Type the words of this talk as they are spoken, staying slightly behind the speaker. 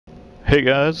Hey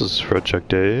guys, this is Fred Chuck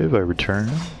Dave. I return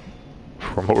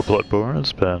for more Bloodborne.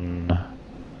 It's been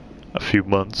a few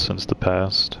months since the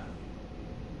past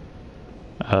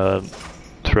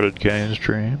threaded game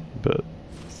stream, but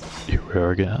here we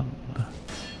are again.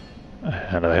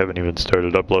 And I haven't even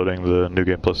started uploading the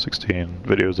NG+16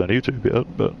 videos on YouTube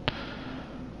yet, but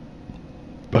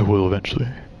I will eventually.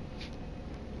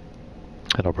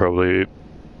 And I'll probably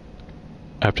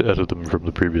have to edit them from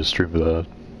the previous stream of that.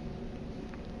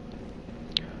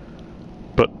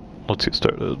 But let's get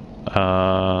started.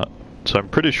 So I'm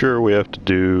pretty sure we have to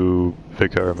do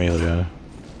Vicar Amelia.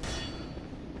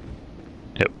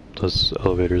 Yep, this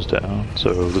elevator's down,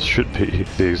 so this should be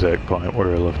the exact point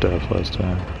where I left off last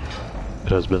time. It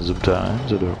has been some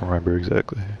times, I don't remember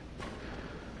exactly.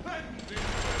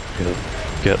 Yep,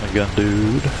 Gatling gun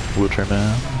dude, wheelchair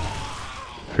man,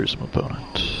 fearsome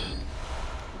opponent.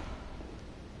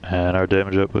 And our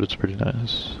damage output is pretty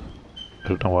nice. I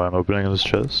don't know why I'm opening this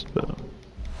chest, but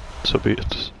so be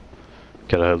it.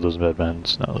 Gotta have those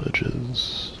madman's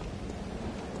knowledges,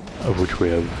 of which we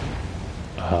have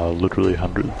literally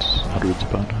hundreds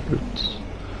upon hundreds.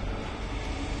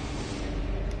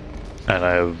 And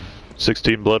I have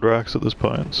 16 blood rocks at this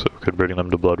point, so converting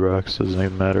them to blood rocks doesn't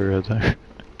even matter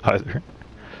either.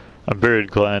 I'm very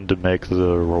inclined to make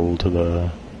the roll to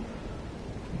the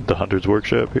Hunter's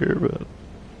Workshop here, but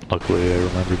luckily I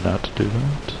remembered not to do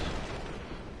that.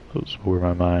 That was where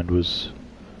my mind was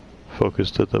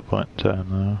focused at that point in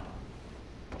time,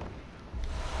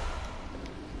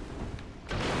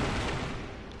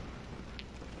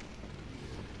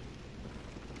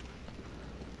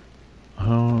 though.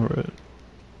 Alright.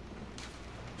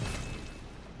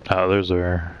 Ah, there's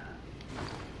our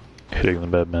hitting the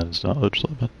madman's knowledge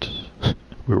limit.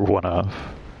 We were one off.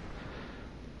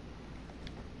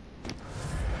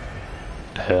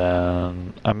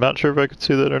 And I'm not sure if I could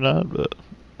see that or not, but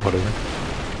whatever.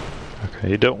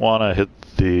 Okay, you don't want to hit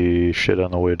the shit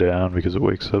on the way down because it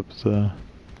wakes up the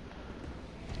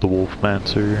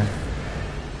Wolfmancer.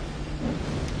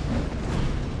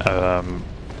 I've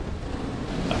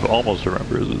almost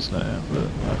remembered his name, but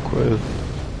not quite.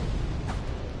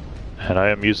 And I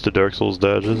am used to Dark Souls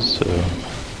dodges, so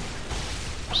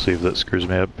we'll see if that screws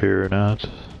me up here or not.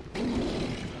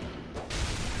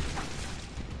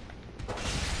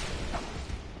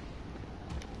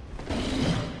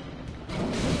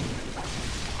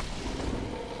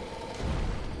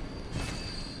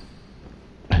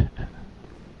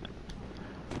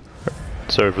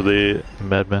 Sorry for the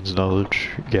madman's knowledge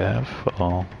gaff.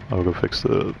 I'll go fix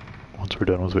the once we're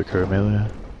done with Vicar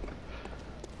Amelia.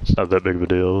 It's not that big of a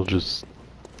deal, just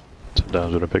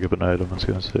sometimes when I pick up an item it's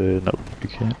gonna say, nope, you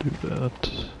can't do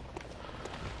that.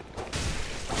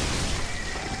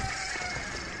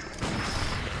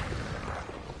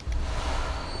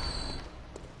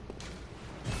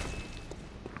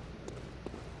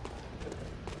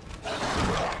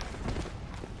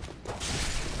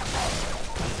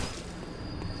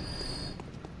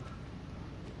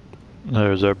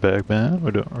 There's our bagman.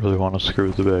 We don't really want to screw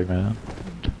with the bagman.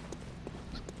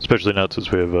 Especially not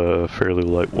since we have fairly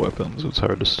light weapons. It's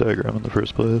hard to stagger him in the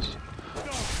first place.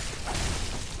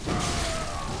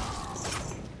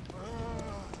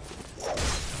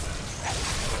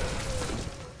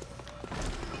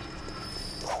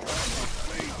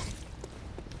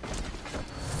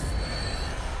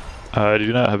 I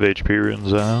do not have HP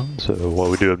runes on, so while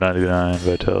we do have 99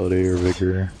 vitality or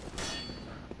vigor,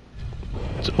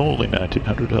 it's only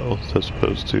 1900 health as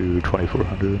opposed to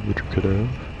 2400, which we could have.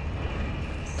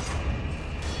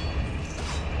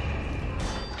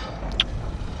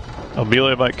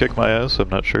 Amelia might kick my ass, I'm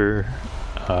not sure.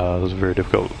 It was a very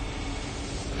difficult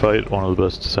fight, one of the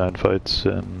best designed fights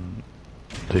in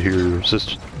the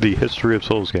history of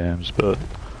Souls games, but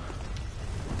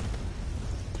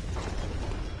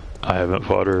I haven't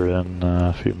fought her in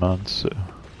a few months, so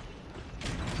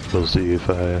we'll see if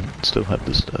I still have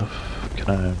this stuff. Can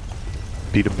I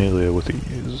beat Amelia with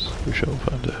ease? We shall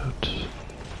find out.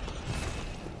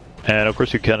 And of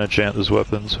course you can enchant this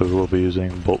weapon, so we'll be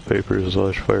using bolt paper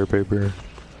 / fire paper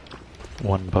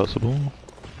when possible.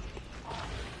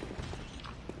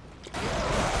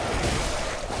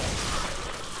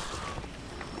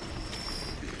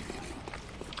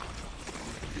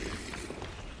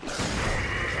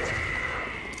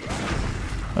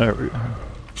 There we go.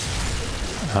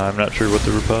 I'm not sure what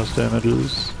the riposte damage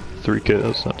is. 3k,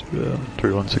 that's not too bad.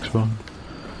 3161.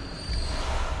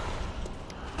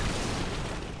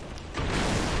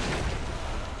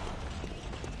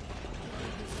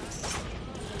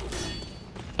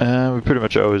 And we pretty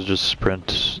much always just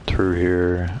sprint through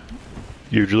here.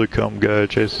 Usually comb guy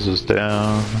chases us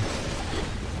down.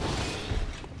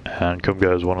 And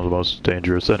Kumga is one of the most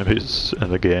dangerous enemies in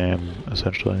the game,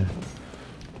 essentially.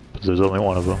 But there's only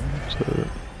one of them, so we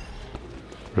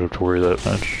don't have to worry that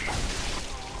much.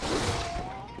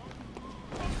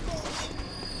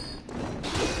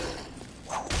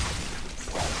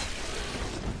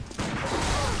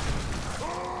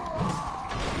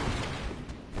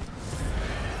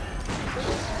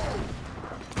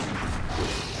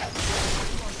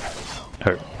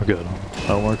 Alright, we're good.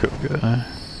 No more Kumga.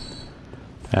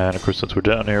 And of course, since we're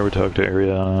down here, we talk to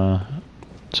Ariana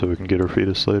so we can get her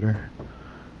fetus later.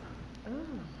 Oh, wow,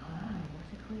 what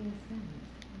a queer scent.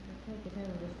 I'll take it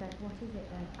over a step. What is it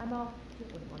then? I'm off.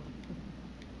 Get with one.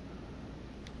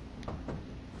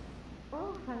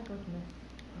 Oh, thank goodness.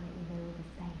 Right, you know, a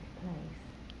safe place.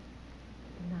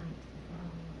 The night is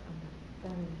long and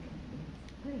very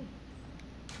convenient. Please.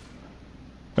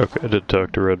 Okay, I did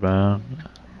talk to Redman. Perhaps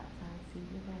I'll see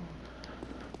you there.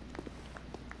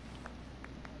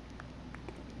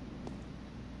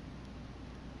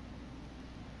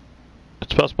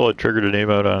 It's possible I triggered an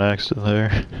emote on accident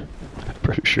there. I'm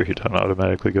pretty sure you don't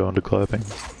automatically go into clapping.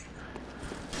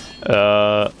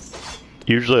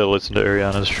 Usually I listen to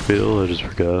Ariana's spiel, I just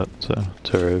forgot, so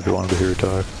it's alright if you wanted to hear her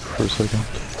talk for a second.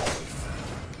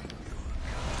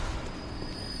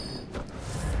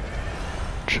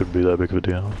 Shouldn't be that big of a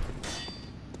deal.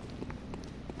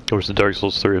 Of course, in Dark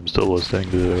Souls 3 I'm still listening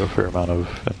to a fair amount of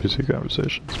NPC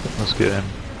conversations, but in this game,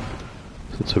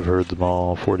 since I've heard them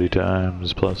all 40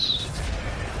 times plus,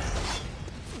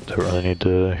 don't really need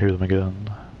to hear them again.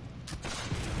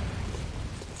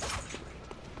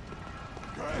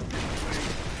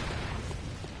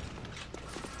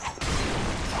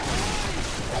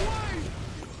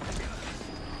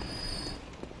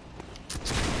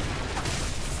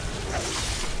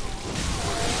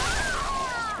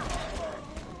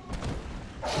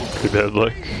 Pretty bad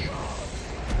luck.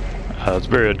 It's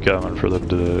very uncommon for them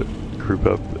to group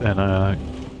up in a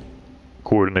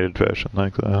coordinated fashion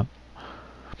like that.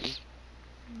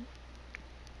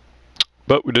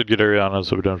 But we did get Ariana,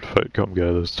 so we don't have to fight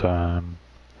Kumga this time.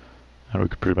 And we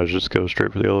could pretty much just go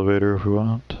straight for the elevator if we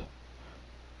want.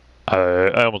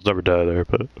 I almost never die there,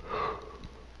 but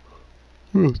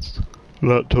it's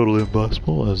not totally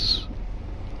impossible, as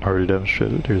already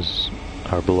demonstrated. Here's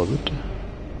our beloved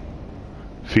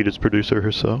fetus producer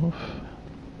herself.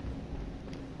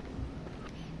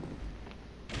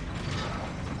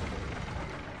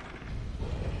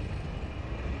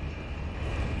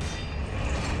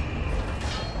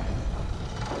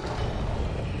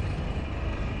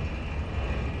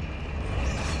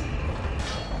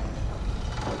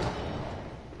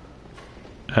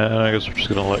 And I guess we're just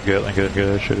gonna let Gatling get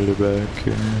shit at her back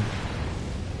here.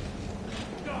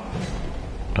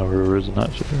 No rivers in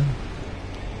that shit.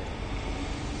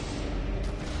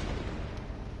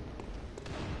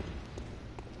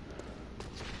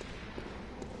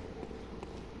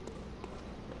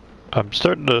 I'm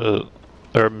starting to,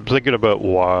 or I'm thinking about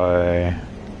why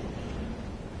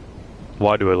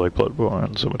do I like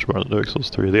Bloodborne so much more than Dark Souls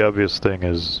 3? The obvious thing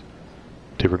is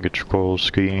different control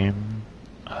scheme,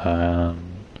 and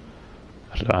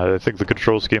I think the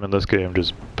control scheme in this game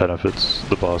just benefits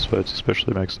the boss fights,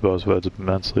 especially makes the boss fights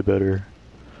immensely better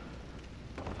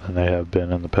than they have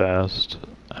been in the past.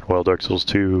 And while Dark Souls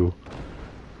 2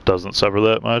 doesn't suffer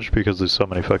that much because there's so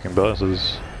many fucking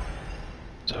bosses,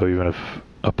 so even if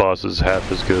a boss is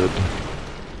half as good,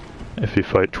 if you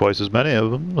fight twice as many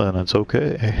of them, then it's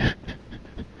okay.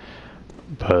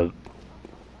 But it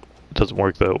doesn't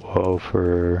work that well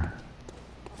for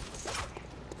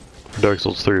Dark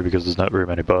Souls 3 because there's not very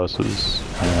many bosses,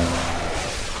 and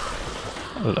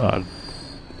I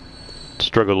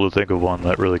struggle to think of one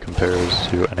that really compares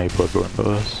to any Bloodborne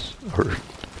boss, or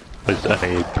at least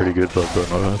any pretty good Bloodborne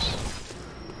boss.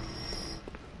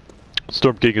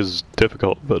 Storm King is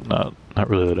difficult, but not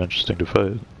really that interesting to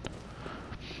fight.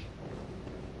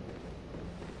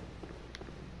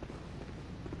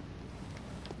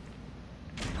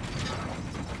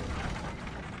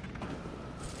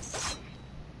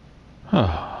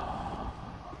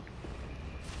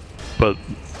 But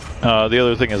the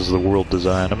other thing is the world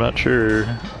design. I'm not sure.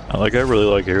 Like, I really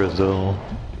like Arizal,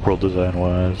 world design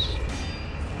wise.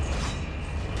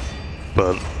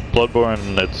 But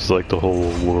Bloodborne, it's like the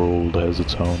whole world has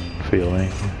its own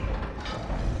feeling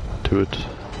to it.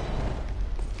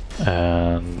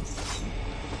 And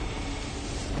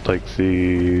like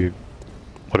the,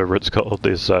 whatever it's called,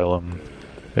 the asylum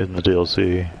in the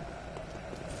DLC.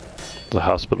 The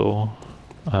hospital.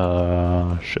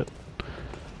 Shit.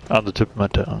 On the tip of my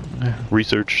tongue.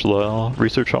 Research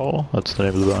Hall? That's the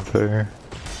name of the bonfire.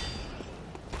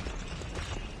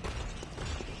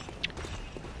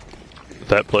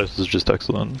 That place is just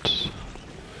excellent.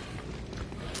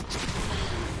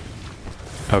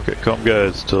 Okay, Comb Guy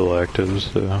is still active,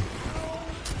 so...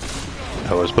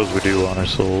 Oh, I suppose we do honor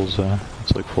souls,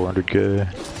 it's like 400k.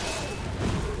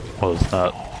 Well, it's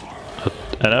not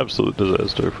an absolute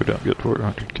disaster if we don't get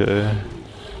 400k.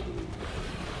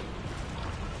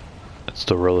 It's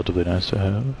still relatively nice to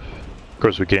have. Of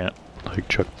course we can't, like,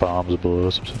 chuck bombs below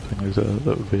us or something like that.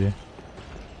 That would be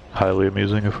highly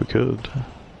amusing if we could.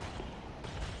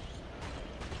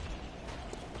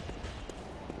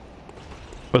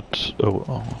 But, oh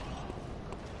well.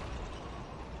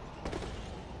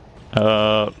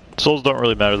 Souls don't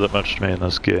really matter that much to me in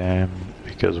this game,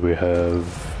 because we have...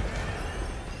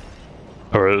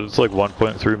 Or it's like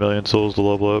 1.3 million souls to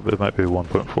level up, it might be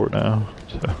 1.4 now,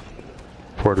 so...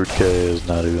 400k is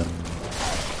not even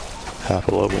half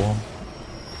a level.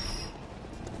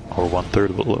 Or 1/3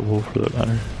 of a level, for that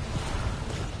matter.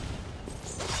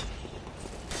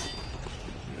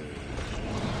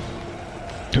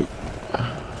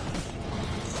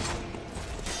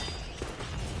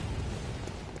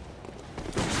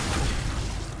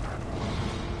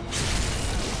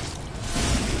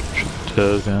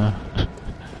 Yeah.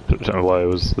 I don't know why I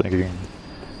was thinking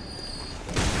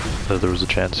that there was a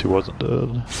chance he wasn't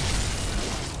dead.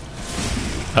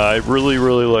 I really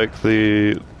like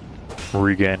the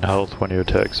regain health when you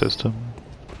attack system.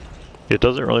 It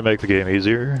doesn't really make the game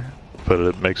easier, but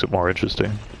it makes it more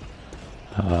interesting.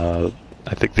 I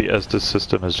think the Estus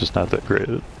system is just not that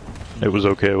great. It was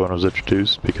okay when it was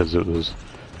introduced because it was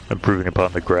improving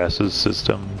upon the grasses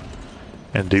system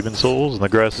and Demon Souls. In the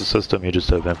grasses system you just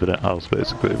have infinite health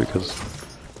basically because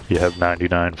you have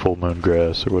 99 full moon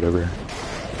grass or whatever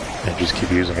and just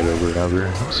keep using it over and over.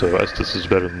 So Estus is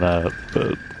better than that,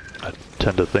 but I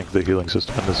tend to think the healing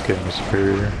system in this game is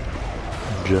superior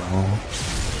in general.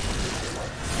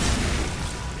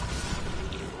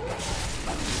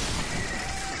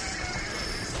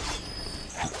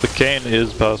 The cane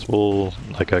is possible,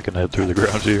 like I can head through the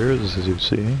ground here as you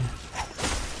see.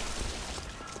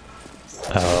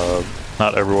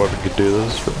 Not every weapon can do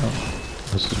this, but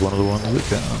this is one of the ones that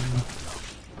can.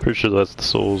 Pretty sure that's the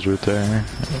souls right there.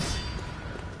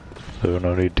 So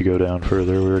no need to go down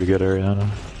further, we already got Ariana.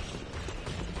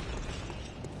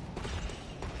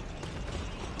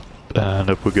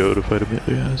 And up we go to fight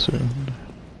Amelia soon.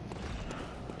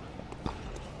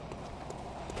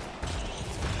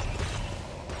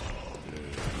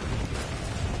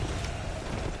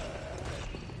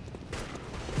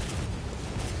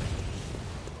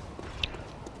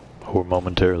 Or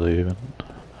momentarily even.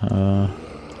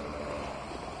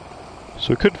 So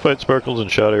we could fight Sparkles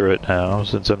and Shoddy right now,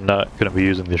 since I'm not going to be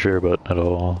using the share button at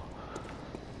all.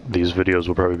 These videos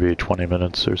will probably be 20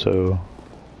 minutes or so,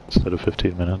 instead of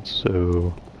 15 minutes,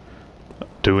 so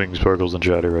doing Sparkles and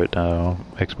Shoddy right now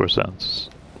makes more sense,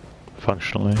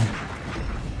 functionally,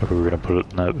 if we were going to put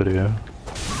it in that video.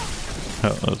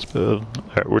 Oh, that's bad.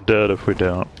 Alright, we're dead if we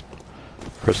don't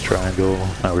press triangle.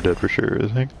 Now we're dead for sure, I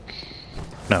think.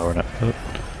 No, we're not dead.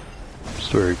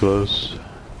 Just very close.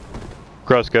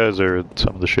 Cross guys are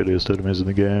some of the shittiest enemies in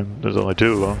the game. There's only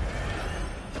 2 of them.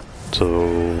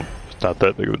 So, it's not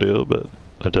that big of a deal, but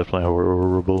they're definitely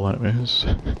horrible enemies.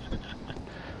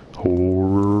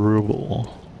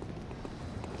 Horrible.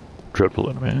 Dreadful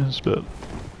enemies, but...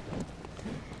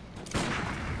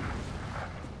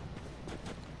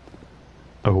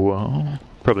 Oh well.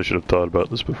 Probably should have thought about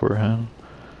this beforehand.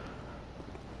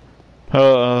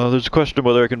 There's a question of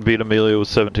whether I can beat Amelia with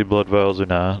 17 blood vials or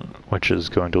not, which is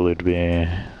going to lead to me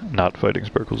not fighting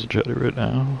Sparkles and Shoddy right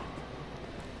now.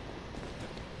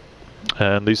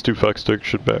 And these 2 fuck sticks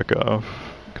should back off,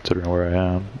 considering where I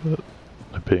am, but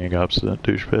they're being obstinate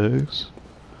douchebags.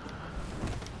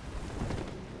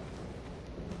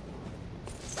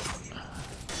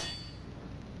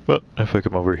 But if I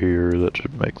come over here, that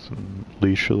should make them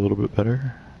leash a little bit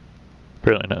better.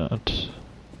 Apparently not.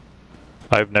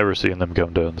 I've never seen them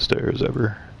come down the stairs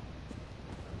ever.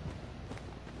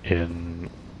 In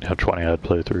 20 odd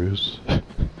playthroughs.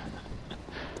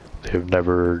 They've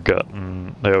never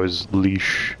gotten, they always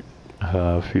leash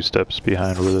a few steps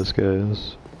behind where this guy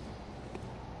is.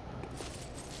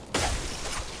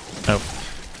 Nope.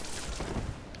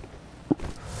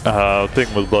 The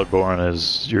thing with Bloodborne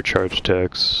is your charge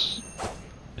attacks,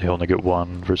 you only get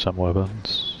 1 for some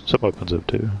weapons. Some weapons have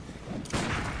 2.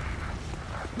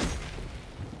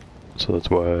 So that's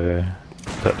why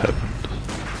that happened.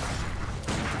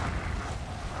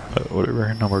 But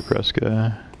whatever, no more cross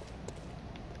guy.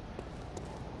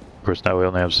 Of course now we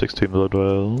only have 16 blood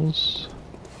vials.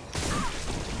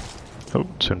 Oh,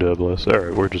 soon to have less.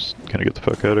 Alright, we're just gonna get the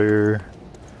fuck out of here.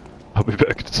 I'll be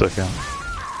back in a second.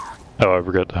 Oh, I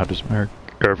forgot the Hunter's Mark.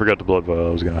 Or I forgot the Blood Vial, I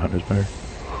was gonna Hunter's Mark.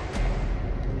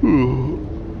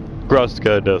 Cross the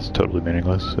Sky Death's totally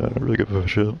meaningless, so I don't really give a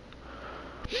shit.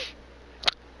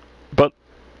 But,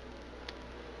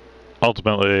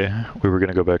 ultimately, we were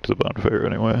gonna go back to the bonfire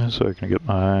anyway, so I can get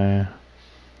my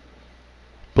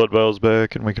Blood Vials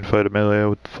back and we can fight a melee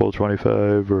with the full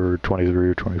 25 or 23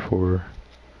 or 24.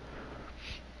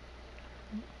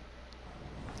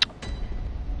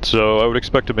 So I would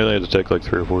expect a melee to take like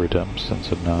 3 or 4 attempts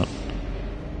since I'm not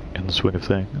in the swing of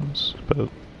things, but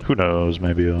who knows,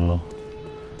 maybe I'll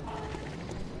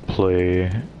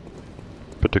play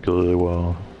particularly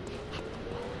well.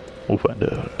 We'll find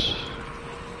out.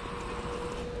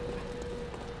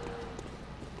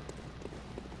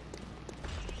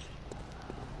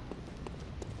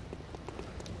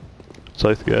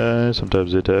 Scythe guy,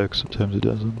 sometimes he attacks, sometimes he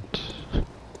doesn't.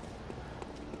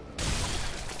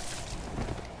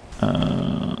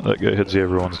 That guy hits you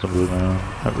every once in a blue moon,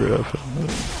 every often,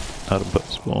 but not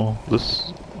impossible.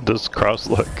 This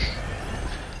cross-luck,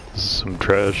 this is some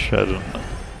trash, I don't,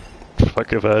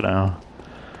 fuck if I know.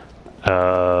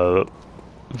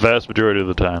 Vast majority of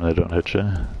the time they don't hit you,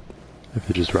 if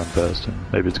you just run past him.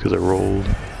 Maybe it's because I rolled.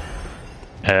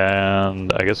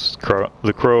 And I guess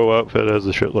the Crow outfit has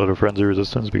a shitload of frenzy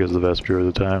resistance because the vast majority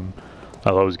of the time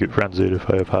I'll always get frenzied if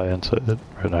I have high insight,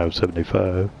 and I have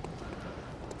 75.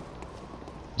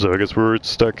 So I guess we're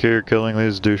stuck here killing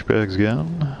these douchebags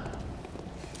again.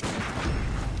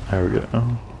 There we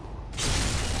go.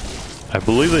 I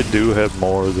believe they do have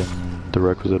more than the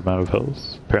requisite amount of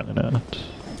health. Apparently not.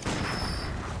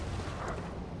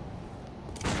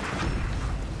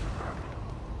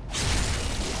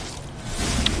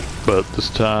 But this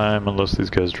time, unless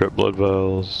these guys drop blood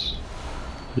vials,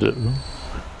 they do.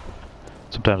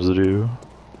 Sometimes they do.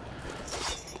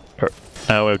 Alright,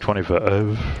 now we have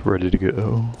 25 ready to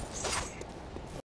go.